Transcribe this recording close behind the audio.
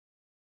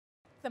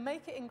The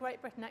Make It in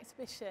Great Britain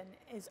exhibition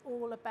is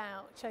all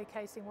about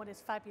showcasing what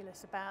is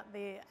fabulous about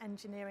the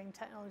engineering,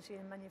 technology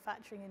and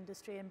manufacturing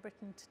industry in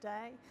Britain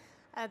today.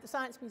 The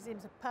Science Museum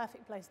is a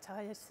perfect place to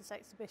host this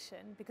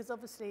exhibition because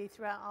obviously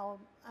throughout our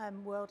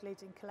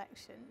world-leading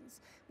collections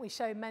we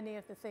show many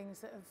of the things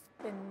that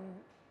have been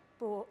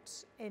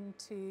brought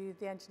into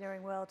the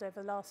engineering world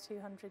over the last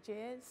 200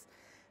 years.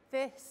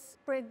 This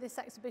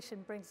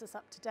exhibition brings us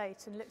up to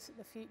date and looks at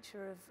the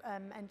future of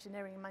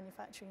engineering and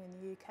manufacturing in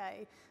the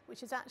UK,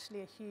 which is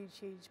actually a huge,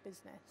 huge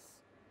business.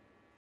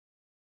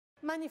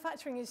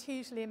 Manufacturing is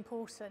hugely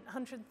important.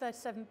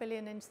 137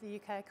 billion into the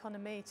UK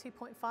economy,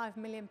 2.5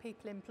 million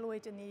people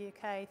employed in the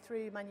UK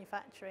through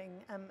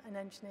manufacturing and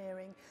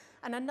engineering.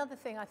 And another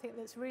thing I think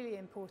that's really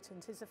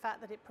important is the fact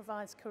that it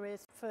provides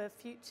careers for the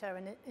future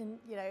and it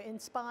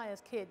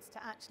inspires kids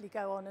to actually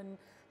go on and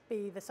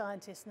be the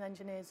scientists and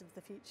engineers of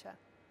the future.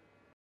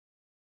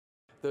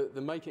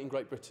 The Make It in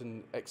Great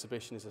Britain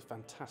exhibition is a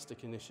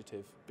fantastic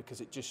initiative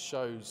because it just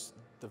shows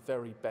the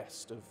very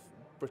best of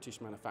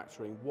British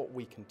manufacturing, what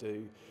we can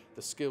do,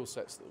 the skill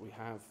sets that we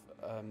have,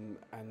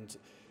 and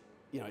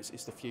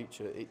it's the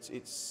future.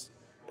 It's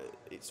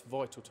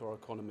vital to our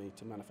economy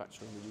to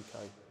manufacture in the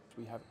UK.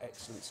 We have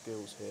excellent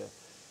skills here.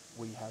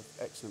 We have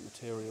excellent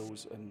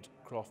materials and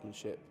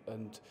craftsmanship,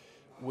 and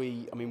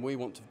we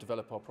want to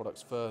develop our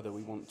products further.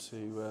 We want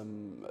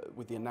to,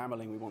 with the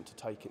enamelling, we want to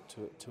take it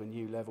to a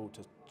new level,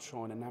 to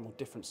try and enamel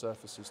different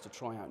surfaces, to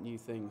try out new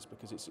things,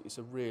 because it's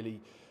a really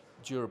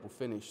durable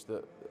finish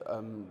that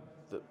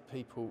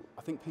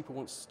I think people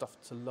want stuff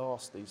to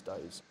last these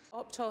days.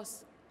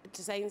 Optos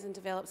designs and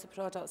develops the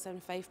products in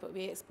Fife, but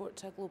we export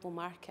to a global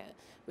market.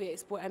 We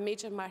export our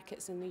major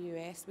markets in the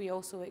US. We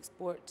also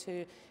export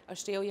to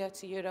Australia,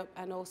 to Europe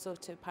and also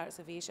to parts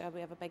of Asia. We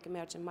have a big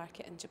emerging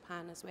market in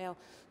Japan as well.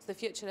 So the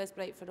future is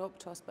bright for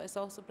Optos, but it's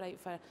also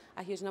bright for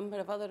a huge number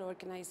of other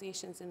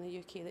organisations in the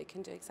UK that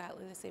can do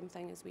exactly the same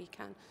thing as we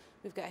can.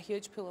 We've got a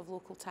huge pool of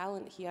local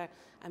talent here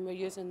and we're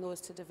using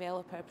those to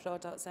develop our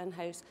products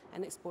in-house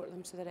and export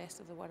them to the rest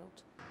of the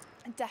world.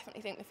 I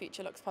definitely think the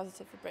future looks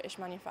positive for British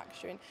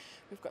manufacturing.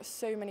 We've got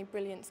so many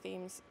brilliant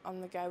schemes on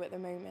the go at the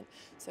moment,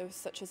 so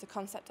such as the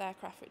concept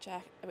aircraft which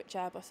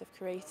Airbus have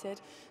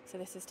created. So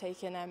this has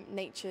taken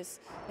nature's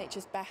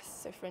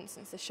best, so for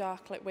instance the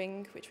sharklet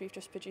wing which we've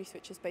just produced,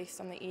 which is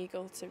based on the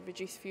eagle, to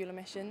reduce fuel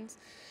emissions.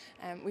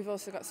 We've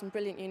also got some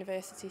brilliant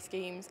university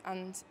schemes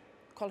and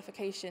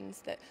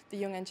qualifications that the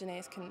young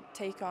engineers can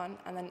take on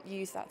and then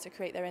use that to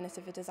create their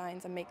innovative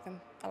designs and make them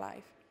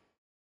alive.